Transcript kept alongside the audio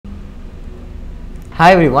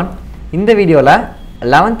Hi everyone. In this video,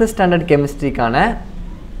 11th standard chemistry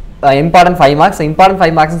important 5 marks. Important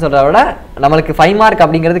 5 marks is 5 mark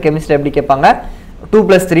chemistry 2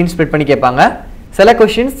 plus 3 split Select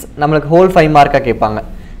questions whole 5 mark.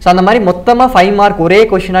 So, அந்த மாதிரி மொத்தமா 5 mark ஒரே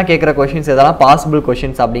क्वेश्चनா கேக்குற questions எதெல்லாம் possible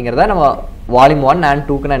questions அப்படிங்கறத நம்ம volume 1 and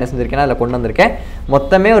 2 க்கு நான் என்ன செஞ்சிருக்கேன்னா அதல கொண்டு வந்திருக்கேன்.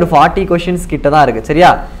 மொத்தமே ஒரு 40 क्वेश्चंस கிட்ட தான் இருக்கு. சரியா?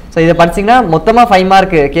 சோ இத படிச்சீங்கன்னா மொத்தமா 5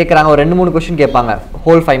 மார்க் கேக்குறாங்க. ஒரு 2-3 क्वेश्चन கேட்பாங்க.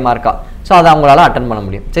 ஹோல் 5 மார்க்கா. சோ அத அவங்களால அட்டெண்ட் பண்ண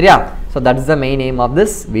முடியும். சரியா? So that is the main aim of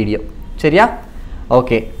this video. சரியா?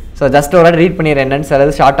 Okay. So just ஒரு ரீட் பண்ணிறேன் என்னன்னு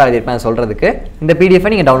சிலது ஷார்ட்டா எழுதிருப்பேன் சொல்றதுக்கு. இந்த PDF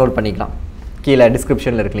நீங்க டவுன்லோட் பண்ணிக்கலாம். கீழ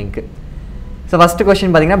டிஸ்கிரிப்ஷன்ல இருக்கு லிங்க். So first question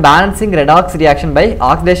பாத்தீங்கன்னா balancing redox reaction by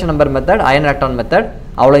oxidation number method ion electron method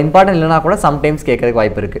அவ்வளவு இம்பார்ட்டன்ட் இல்லனா கூட sometimes கேக்குறதுக்கு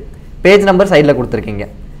வாய்ப்பு இருக்கு. பேஜ் நம்பர் சைடுல கொடுத்திருக்கீங்க.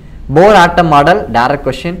 Bohr atom model direct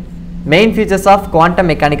question. Main features of quantum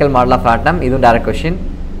mechanical model of atom இதுவும் direct question.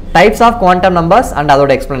 Types of quantum numbers and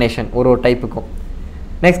அதோட explanation ஒரு டைப்புக்கும்.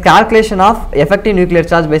 Next calculation of effective nuclear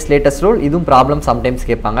charge by latest rule இதுவும் problem sometimes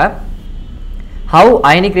கேட்பாங்க. How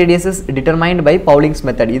ionic radius is determined by Pauling's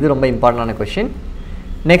method இது ரொம்ப இம்பார்ட்டன்டான question.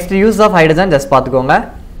 Next use of hydrogen just பாத்துக்கோங்க.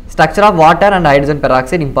 Structure of water and hydrogen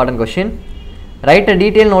peroxide important question. Write a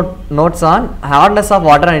detailed notes on hardness of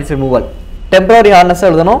water and its removal. Temporary hardness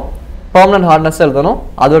எழுதணும், permanent hardness எழுதணும்,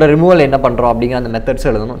 அதோட removal என்ன பண்றோம் அப்படிங்கற அந்த மெத்தட்ஸ்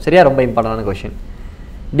எழுதணும். சரியா? ரொம்ப இம்பார்ட்டன்டான question.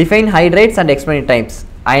 Define hydrates and explain types.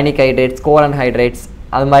 Ionic hydrates, covalent hydrates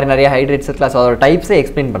அது மாதிரி நிறைய hydrates இருக்குல, அதோட டைப்ஸை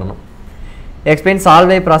எக்ஸ்பிளைன் பண்ணணும். Explain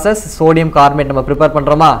Solvay process, sodium carbonate நம்ம prepare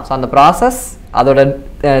பண்றோமா? சோ அந்த process அதோட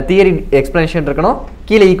தியரி எக்ஸ்பிளனேஷன் இருக்கணும்.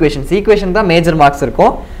 கீழ ஈக்குவேஷன் தான் மேஜர் மார்க்ஸ்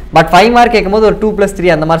இருக்கும். பட் 5 மார்க் கேக்கும்போது ஒரு 2 + 3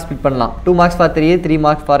 அந்த மாதிரி ஸ்ப்ளிட் பண்ணலாம். 2 marks for 3, 3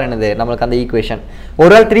 marks for என்னது நமக்கு அந்த ஈக்குவேஷன்.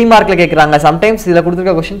 ஒருவேளை 3 மார்க்ல கேக்குறாங்க. சம்டைம்ஸ் இதுல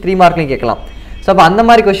கொடுத்திருக்க क्वेश्चन 3 மார்க்லயும் கேட்கலாம். சோ அப்ப அந்த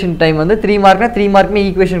மாதிரி क्वेश्चन டைம் வந்து 3 மார்க்னா 3 மார்க்குமே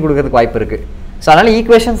ஈக்குவேஷன் கொடுக்கிறதுக்கு வாய்ப்பு இருக்கு. சோ அதனால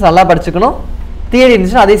ஈக்குவேஷன்ஸ் நல்லா படிச்சுக்கணும். தியரி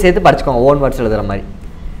இருந்துச்சுனா அதையும் சேர்த்து படிச்சுக்கோங்க ஓன் வேர்ட்ஸ் எழுதுற மாதிரி.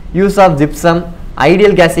 Use of gypsum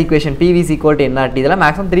ideal case equation PV = nRT இதெல்லாம்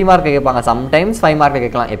மேக்ஸிமம் 3 மார்க் கேட்பாங்க. சம்டைம்ஸ் 5 மார்க்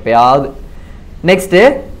கேட்கலாம் எப்பயாவது. Next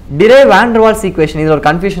derive van der Waals equation இதுல ஒரு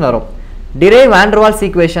கன்ஃபியூஷன் வரும். derive van der Waals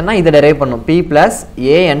equation னா இத டெரைவ் பண்ணனும். P +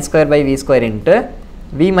 a n2/v² into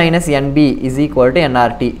v - nb =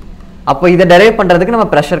 nRT. அப்போ இத டெரைவ் பண்றதுக்கு நம்ம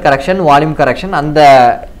பிரஷர் கரெக்ஷன், வால்யூம் கரெக்ஷன் அந்த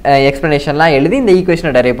எக்ஸ்பிளனேஷன்லாம் எழுதி இந்த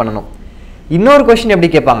ஈக்குவேஷனை டெரைவ் பண்ணனும். இன்னொரு क्वेश्चन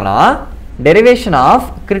எப்படி கேட்பாங்கன்னா derivation of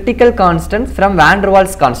critical constant from van der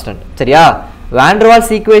Waals constant. சரியா? van der Waals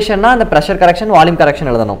equation னா அந்த பிரஷர் கரெக்ஷன், வால்யூம் கரெக்ஷன்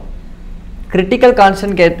எழுதணும். கிரிட்டிக்கல்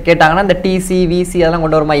கான்ஸ்டன்ட் கேட்டாங்கன்னா இந்த TC VC அதெல்லாம்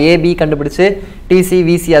கொண்டு வருமா? AB கண்டுபிடிச்சு TC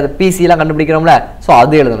VC அது PC எல்லாம் கண்டுபிடிக்கிறோம்ல, சோ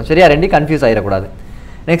அது எழுதணும். சரியா? ரெண்டு கன்ஃபியூஸ் ஆயிர கூடாது.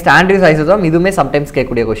 நெக்ஸ்ட் ஆண்ட்ரியூஸ் ஐசோடோம் இதுவுமே சம்டைம்ஸ்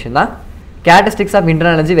கேட்கக்கூடிய क्वेश्चन தான். Characteristics of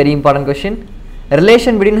internal energy very important question.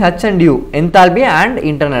 Relation between H and U enthalpy and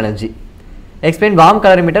internal energy. Explain warm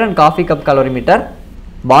calorimeter and coffee cup calorimeter.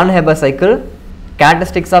 Born-Haber cycle.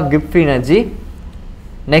 Characteristics of Gibbs free energy.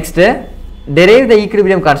 Next derive the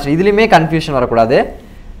equilibrium constant இதுலயுமே confusion வரக்கூடாது.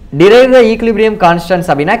 derive the equilibrium constants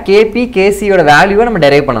அப்படினா Kp Kc யோட வேல்யூவை நம்ம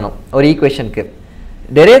derive பண்ணனும் ஒரு ஈக்குவேஷனுக்கு.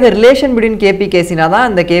 derive the relation between Kp Kc னா தான்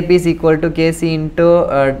அந்த Kp = Kc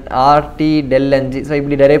 * RT del Ng so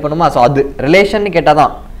இப்படி டெரைவ் பண்ணுமா? சோ அது ரிலேஷன் கேட்டா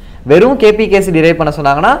தான். வெறும் Kp Kc டெரைவ் பண்ண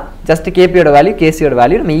சொன்னாங்கன்னா just Kp யோட வேல்யூ Kc யோட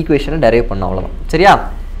வேல்யூ நம்ம ஈக்குவேஷனை டெரைவ் பண்ணனும் அவ்வளவுதான். சரியா?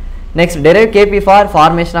 Next derive Kp for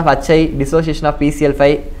formation of HI, dissociation of PCl5,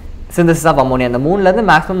 synthesis of ammonia. இந்த மூணுல இருந்து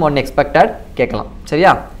maximum 1 expected கேட்கலாம்.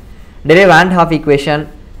 சரியா? derive Van 't Hoff equation,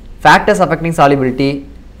 factors affecting solubility,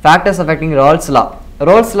 factors affecting Raoult's law.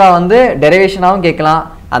 Raoult's law வந்து டெரிவேஷனாவும் கேட்கலாம்,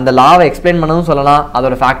 அந்த லாவை எக்ஸ்பிளைன் பண்ணவும் சொல்லலாம்,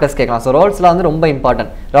 அதோட ஃபேக்டர்ஸ் கேட்கலாம். ஸோ Raoult's law வந்து ரொம்ப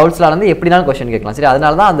இம்பார்ட்டன்ட். Raoult's law வந்து எப்படினாலும் क्वेश्चन கேட்கலாம். சரி,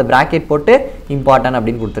 அதனால தான் அந்த பிராக்கெட் போட்டு இம்பார்ட்டன்ட்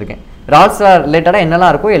அப்படின்னு கொடுத்துருக்கேன். Raoult's law ரிலேட்டடாக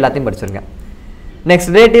என்னெல்லாம் இருக்கோ எல்லாத்தையும் படிச்சிருங்க.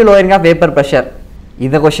 Next relative lowering of vapour pressure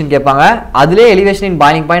இந்த क्वेश्चन கேட்பாங்க. அதுலயே எலிவேஷன் இன்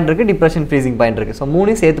பாயிலிங் பாயிண்ட் இருக்கு, டிப்ரெஷன் ஃப்ரீசிங் பாயிண்ட் இருக்கு. ஸோ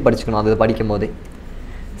மூணையும் சேர்த்து படிச்சுக்கணும் அது படிக்கும்போது.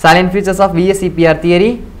 Silent features of VSEPR theory,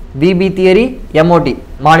 VB theory, MOT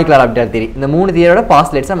molecular orbital theory இந்த மூணு தியரியோட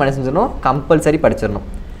பாஸ்ட்லேட்ஸை நம்ம என்ன செஞ்சிடணும்? கம்பல்சரி படிச்சிடணும்.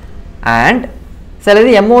 அண்ட்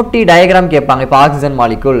சிலது MOT டயக்ராம் கேட்பாங்க. இப்போ oxygen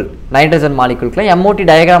molecule, nitrogen மாலிகுல்க்குலாம் MOT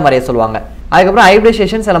diagram வரைய சொல்லுவாங்க. அதுக்கப்புறம்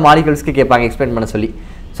ஹைபிரிடைசேஷன் சில மாலிகுல்ஸ்க்கு கேட்பாங்க எக்ஸ்பிளைன் பண்ண சொல்லி.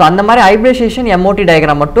 ஸோ அந்த மாதிரி ஹைபிரிடைசேஷன் MOT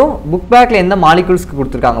டயக்ராம் மட்டும் புக் பேக்கில் எந்த மாலிகுல்ஸ்க்கு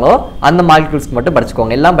கொடுத்துருக்காங்களோ அந்த மாலிகுல்ஸ்க்கு மட்டும்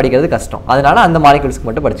படிச்சுக்கோங்க. எல்லாம் படிக்கிறது கஷ்டம், அதனால அந்த மாலிகுல்ஸ்க்கு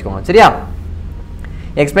மட்டும் படிச்சுக்கோங்க. சரியா?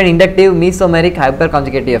 Explain inductive mesomeric hyper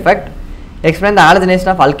conjugative effect. Explain the halogenation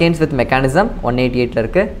of alkanes with mechanism 188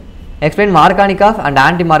 இருக்கு. Explain Markovnikov and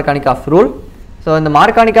anti-Markovnikov rule. So இந்த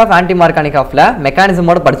Markovnikov anti-Markovnikovல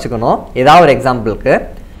மெக்கானிசமோட படிச்சுக்கணும். ஏதாவது ஒரு எக்ஸாம்பிளுக்கு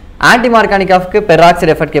anti-Markovnikovக்கு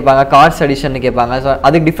பெராக்சைடு எஃபெக்ட் கேட்பாங்க, கார்ட்ஸ் அடிஷன் கேட்பாங்க. ஸோ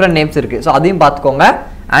அதுக்கு டிஃப்ரெண்ட் நேம்ஸ் இருக்கு. ஸோ அதையும் பார்த்துக்கோங்க.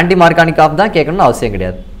 anti-Markovnikov தான் கேட்கணும்னு அவசியம்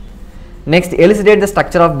கிடையாது. Next elucidate the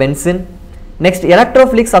structure of benzene. Next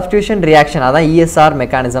electrophilic substitution reaction அதான் ESR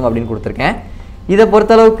மெக்கானிசம் அப்படின்னு கொடுத்துருக்கேன். இதை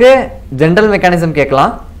பொறுத்தளவுக்கு ஜென்ரல் மெக்கானிசம்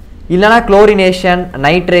கேட்கலாம், இல்லைனா குளோரினேஷன்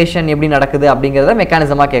நைட்ரேஷன் எப்படி நடக்குது அப்படிங்கிறத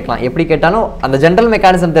மெக்கானிசமாக கேட்கலாம். எப்படி கேட்டாலும் அந்த ஜென்ரல்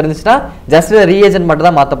மெக்கானிசம் தெரிஞ்சுன்னா ஜஸ்ட் ரீஏஜென்ட் மட்டும்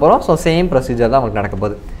தான் மாற்ற போகிறோம். ஸோ சேம் ப்ரொசீஜர் தான் உங்களுக்கு நடக்க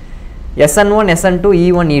போகுது. SN1 SN2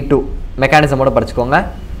 E1 E2 மெக்கானிசமோட படிச்சுக்கோங்க.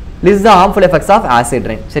 List the harmful effects of acid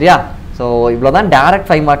rain. சரியா? ஸோ இவ்வளோ தான் டேரக்ட்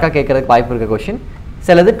 5 மார்க்காக கேட்கறதுக்கு வாய்ப்பு இருக்க கொஷின்.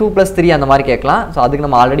 சிலது 2+3 அந்த மாதிரி கேட்கலாம். ஸோ அதுக்கு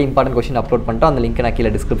நம்ம ஆல்ரெடி இம்பார்ட்டன்ட் கொஷின் அப்லோட் பண்ணிட்டோம். அந்த லிங்க் நான்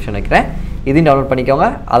கீழே டிஸ்கிரிப்ஷன் வைக்கிறேன். இதையும் டவுன்லோட் பண்ணிக்கோங்க.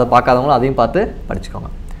 அதை பார்க்காதவங்களும் அதையும் பார்த்து படிச்சுக்கோங்க.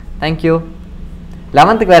 தேங்க்யூ.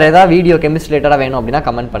 11th வேறு ஏதாவது வீடியோ கெமிஸ்ட்ரி ரிலேட்டடாக வேணும் அப்படின்னா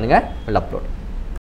கமெண்ட் பண்ணுங்கள், வில் அப்லோட்.